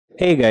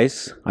Hey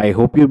guys, I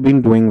hope you've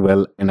been doing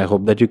well and I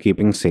hope that you're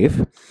keeping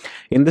safe.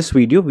 In this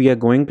video, we are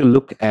going to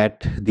look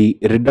at the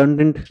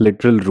redundant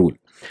literal rule.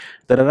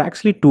 There are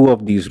actually two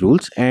of these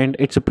rules, and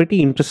it's a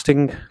pretty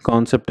interesting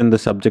concept in the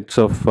subjects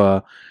of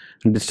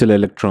digital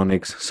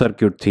electronics,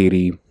 circuit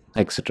theory,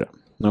 etc.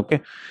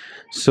 Okay,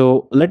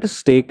 so let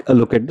us take a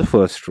look at the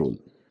first rule.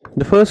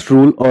 The first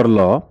rule or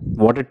law,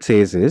 what it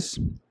says is,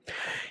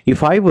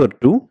 if I were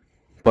to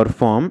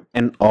perform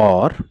an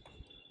OR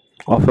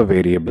of a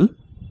variable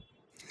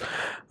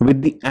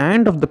with the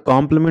and of the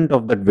complement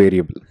of that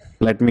variable.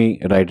 Let me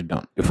write it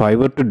down. If I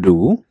were to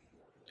do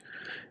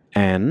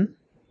an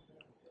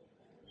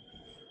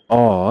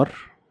or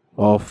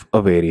of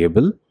a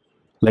variable,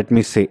 let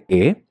me say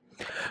a,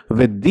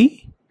 with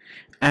the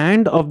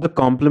and of the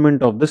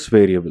complement of this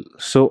variable.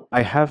 So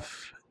I have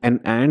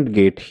an and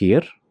gate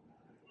here,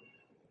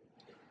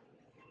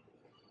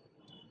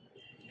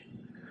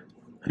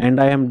 and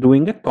I am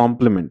doing a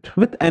complement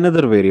with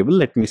another variable,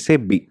 let me say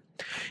b.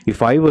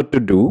 If I were to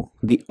do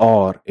the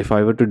or, if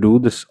I were to do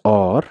this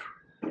or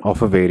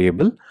of a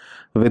variable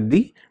with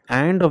the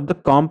and of the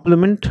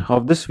complement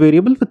of this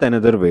variable with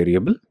another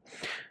variable,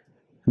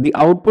 the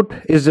output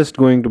is just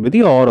going to be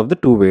the or of the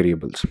two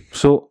variables.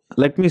 So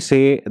let me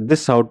say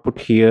this output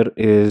here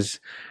is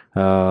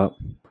a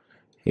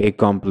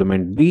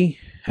complement b,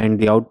 and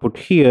the output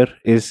here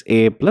is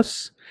a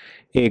plus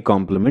a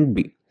complement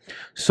b.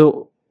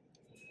 So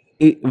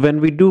when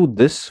we do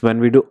this,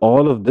 when we do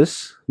all of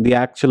this, the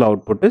actual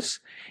output is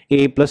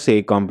a plus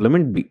a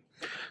complement b.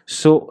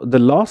 So the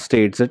law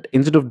states that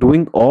instead of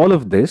doing all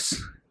of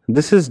this,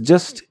 this is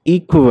just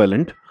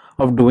equivalent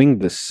of doing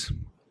this.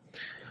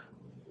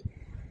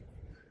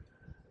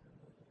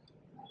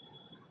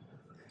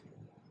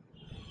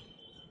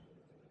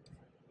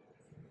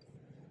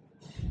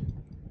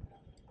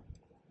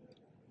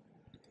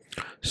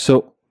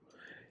 So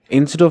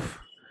instead of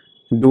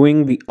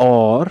doing the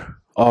or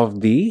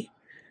of the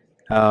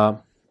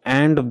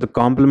and of the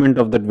complement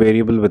of that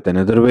variable with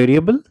another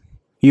variable,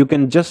 you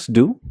can just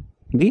do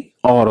the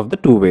or of the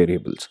two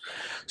variables.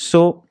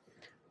 So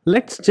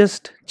let's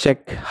just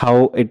check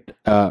how it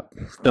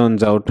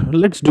turns out.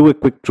 Let's do a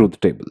quick truth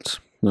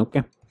tables.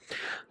 Okay,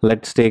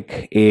 let's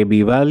take a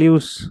b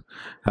values.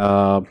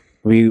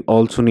 We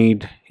also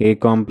need a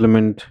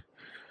complement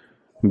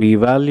b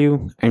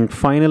value, and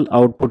final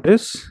output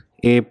is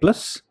a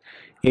plus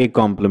a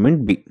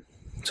complement b.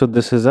 So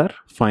this is our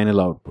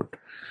final output.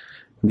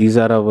 These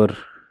are our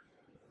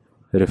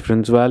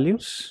reference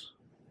values,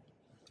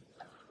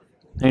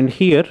 and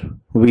here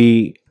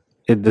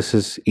this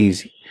is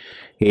easy,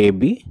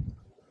 ab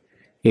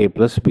a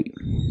plus b.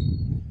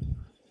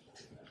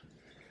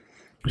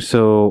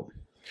 So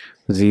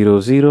 0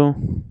 0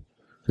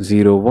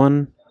 0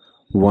 1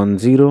 1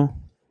 0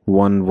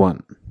 1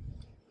 1.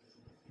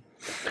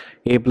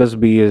 A plus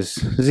b is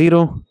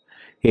 0,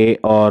 a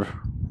or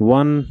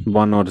 1,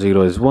 1 or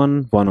 0 is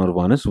 1, 1 or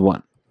 1 is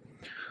 1.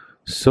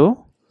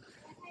 So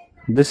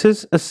this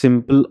is a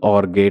simple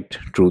OR gate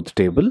truth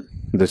table,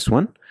 this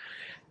one,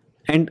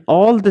 and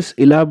all this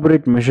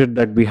elaborate measure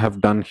that we have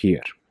done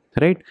here,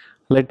 right?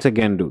 Let's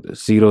again do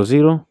this. 0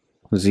 0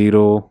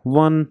 0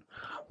 1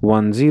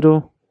 1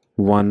 0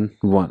 1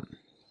 1.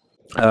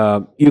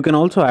 You can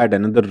also add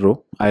another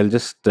row. I'll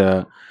just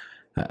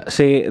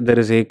say there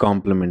is a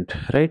complement,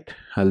 right?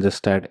 I'll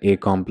just add a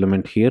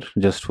complement here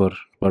just for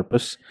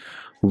purpose.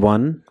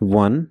 1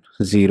 1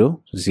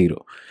 0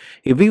 0.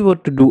 If we were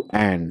to do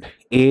and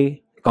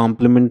a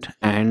complement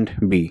and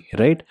b,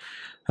 right?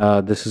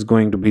 This is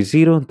going to be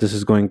 0, this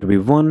is going to be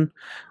 1,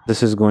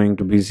 this is going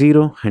to be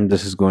 0, and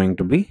this is going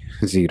to be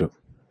 0,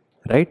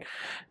 right?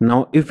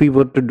 Now if we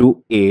were to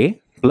do a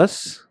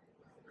plus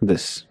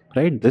this,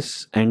 right,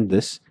 this and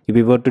this, if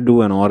we were to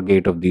do an OR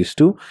gate of these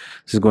two,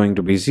 this is going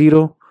to be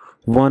 0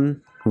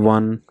 1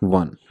 1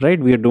 1, right?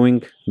 We are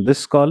doing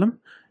this column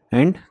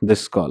and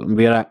this column.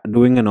 We are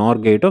doing an OR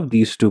gate of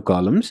these two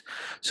columns,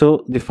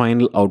 so the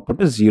final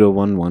output is 0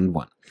 1 1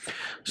 1.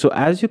 So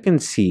as you can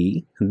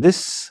see,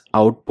 this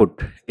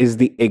output is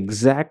the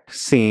exact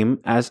same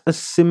as a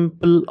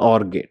simple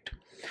OR gate.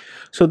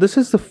 So this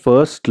is the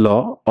first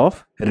law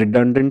of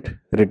redundant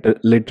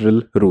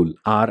literal rule,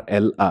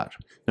 RLR.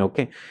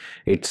 Okay,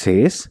 it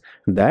says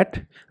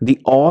that the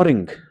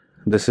ORing,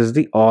 this is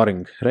the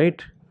ORing,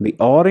 right? The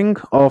ORing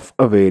of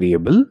a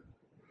variable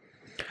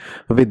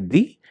with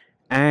the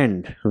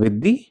and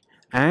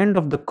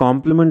of the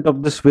complement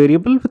of this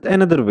variable with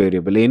another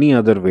variable, any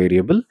other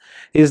variable,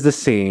 is the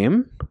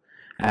same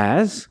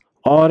as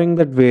ORing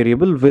that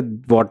variable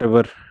with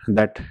whatever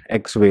that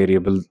x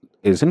variable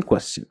is in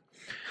question.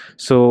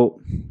 So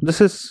this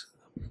is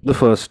the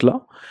first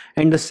law.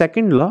 And the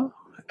second law,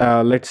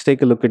 let's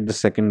take a look at the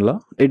second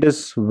law. It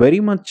is very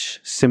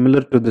much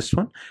similar to this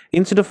one.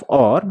 Instead of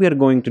or, we are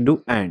going to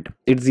do and.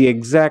 It's the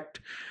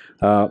exact,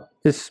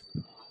 it's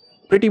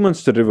pretty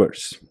much the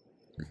reverse.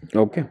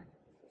 Okay.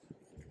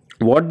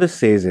 What this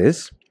says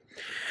is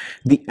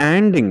the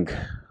anding,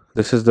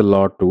 this is the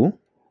law 2.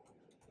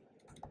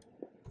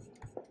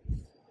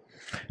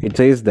 It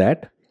says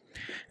that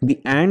the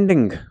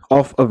ANDing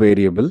of a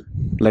variable,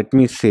 let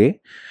me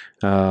say,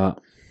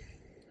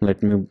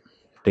 let me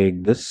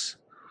take this.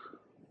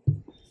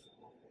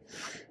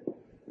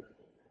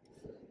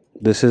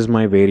 This is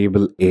my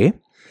variable A.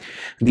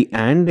 The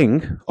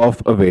ANDing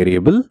of a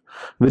variable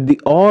with the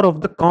OR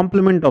of the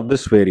complement of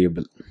this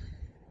variable.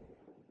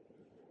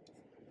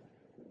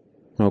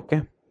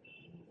 Okay.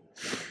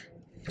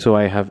 So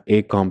I have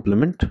A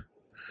complement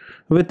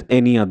with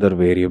any other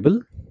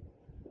variable,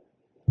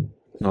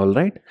 all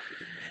right,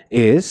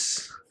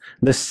 is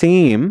the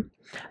same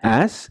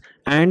as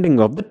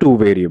ANDing of the two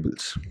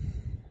variables.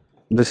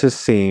 This is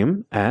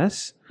same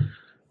as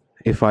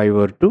if I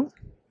were to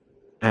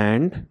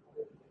AND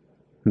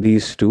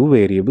these two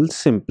variables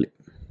simply.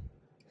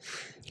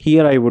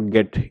 Here I would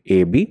get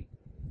AB,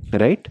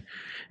 right?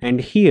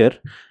 And here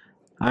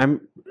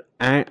I'm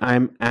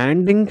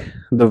ANDing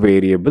the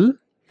variable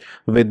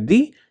with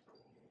the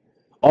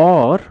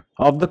OR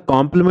of the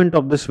complement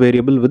of this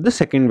variable with the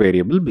second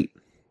variable B.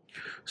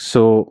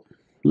 So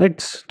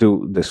let's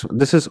do this one.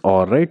 This is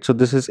OR, right? So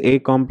this is A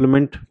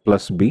complement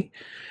plus B,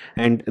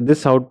 and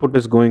this output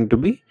is going to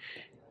be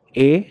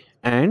A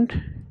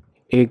and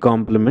A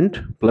complement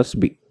plus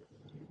B.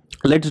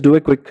 Let's do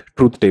a quick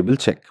truth table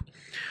check.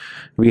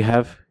 We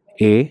have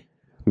A,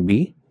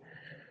 B,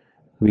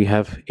 we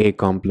have A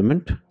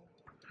complement,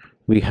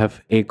 we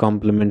have A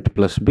complement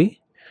plus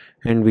B,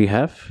 and we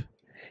have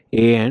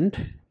A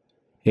and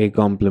A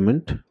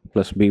complement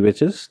plus B,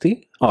 which is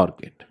the OR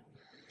gate.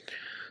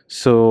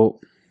 So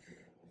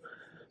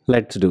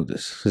let's do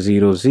this.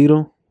 0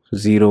 0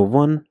 0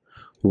 1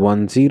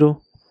 1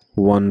 0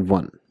 1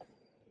 1.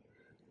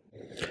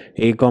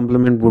 A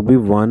complement would be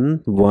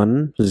 1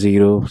 1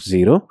 0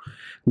 0.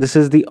 This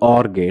is the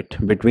OR gate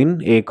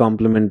between A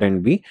complement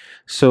and B.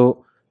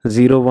 So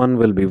 0 1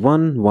 will be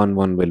 1, 1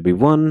 1 will be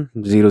 1,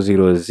 0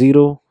 0 is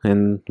 0,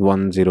 and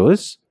 1 0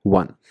 is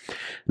 1.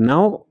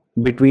 Now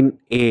between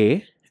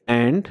A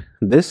and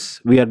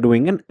this we are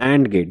doing an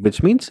AND gate,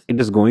 which means it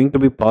is going to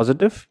be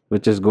positive,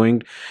 which is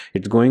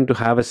it's going to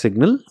have a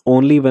signal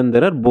only when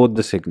there are both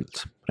the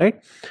signals, right?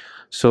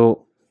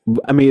 So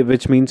I mean,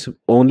 which means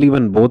only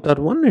when both are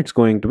 1, it's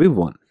going to be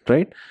 1,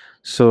 right?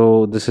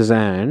 So this is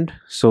AND.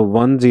 So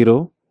 1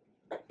 0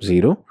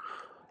 0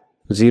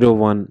 0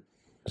 1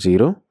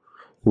 0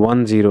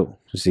 1 0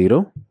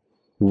 0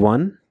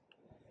 1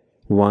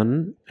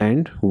 1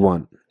 and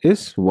 1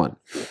 is 1,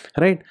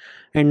 right?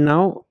 And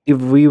now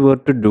if we were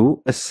to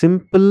do a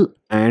simple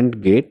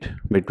AND gate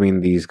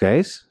between these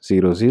guys,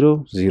 0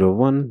 0 0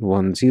 1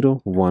 1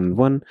 0 1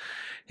 1,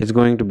 it's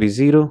going to be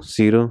 0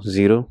 0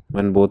 0.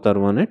 When both are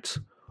 1, it's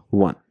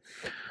 1.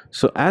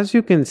 So as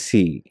you can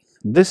see,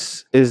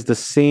 this is the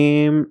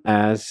same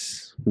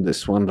as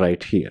this one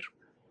right here,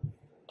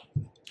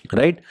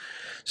 right?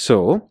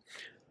 So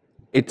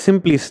it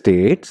simply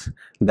states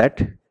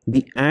that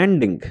the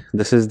ANDing,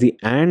 this is the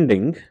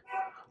ANDing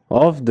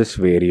of this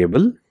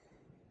variable.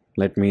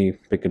 Let me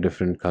pick a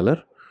different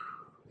color.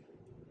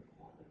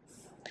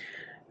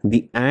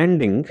 The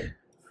ANDing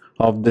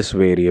of this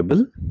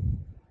variable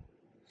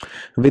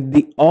with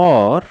the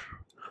OR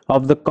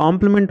of the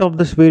complement of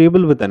this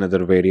variable with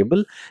another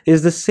variable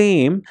is the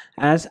same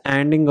as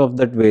ANDing of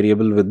that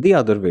variable with the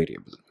other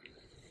variable.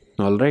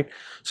 All right.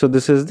 So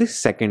this is the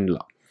second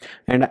law.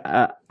 And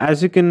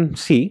as you can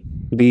see,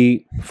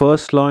 the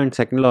first law and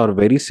second law are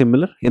very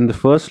similar. In the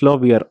first law,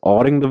 we are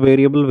ORing the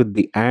variable with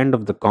the AND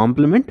of the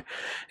complement.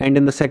 And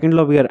in the second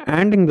law, we are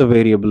ANDing the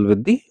variable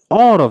with the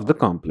OR of the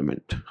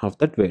complement of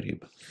that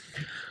variable.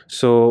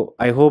 So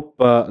I hope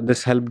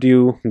this helped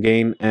you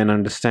gain an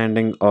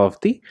understanding of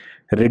the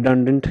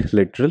redundant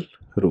literal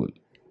rule.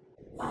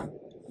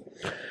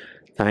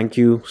 Thank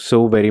you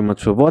so very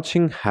much for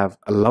watching. Have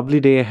a lovely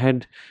day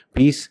ahead.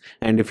 Peace.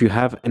 And if you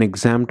have an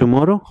exam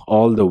tomorrow,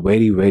 all the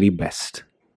very, very best.